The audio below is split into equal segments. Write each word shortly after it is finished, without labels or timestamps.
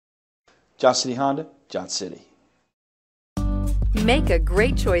Johnson City Honda, Johnson City. Make a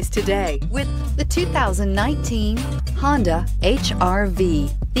great choice today with the 2019 Honda HR-V.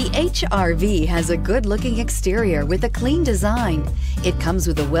 The HR-V has a good-looking exterior with a clean design. It comes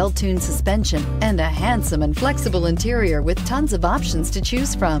with a well-tuned suspension and a handsome and flexible interior with tons of options to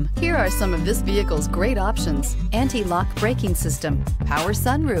choose from. Here are some of this vehicle's great options: anti-lock braking system, power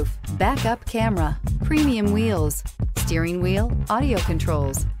sunroof, backup camera, premium wheels, steering wheel audio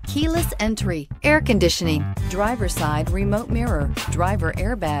controls, keyless entry, air conditioning, driver's side remote mirror, driver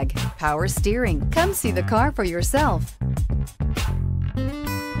airbag, power steering. Come see the car for yourself.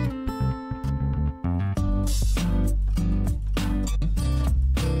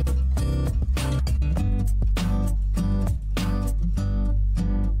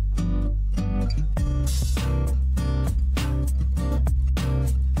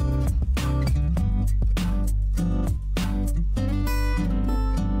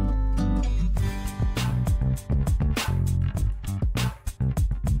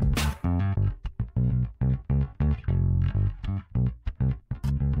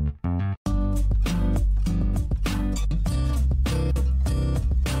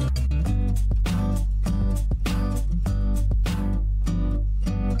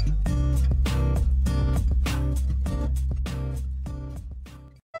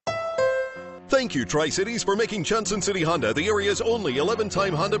 Thank you, Tri-Cities, for making Johnson City Honda the area's only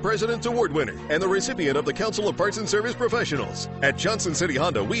 11-time Honda President's Award winner and the recipient of the Council of Parts and Service Professionals. At Johnson City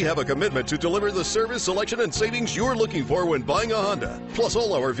Honda, we have a commitment to deliver the service, selection, and savings you're looking for when buying a Honda. Plus,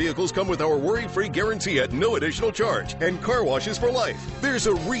 all our vehicles come with our worry-free guarantee at no additional charge and car washes for life. There's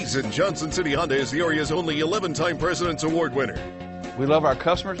a reason Johnson City Honda is the area's only 11-time President's Award winner. We love our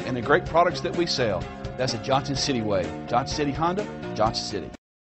customers and the great products that we sell. That's the Johnson City way. Johnson City Honda, Johnson City.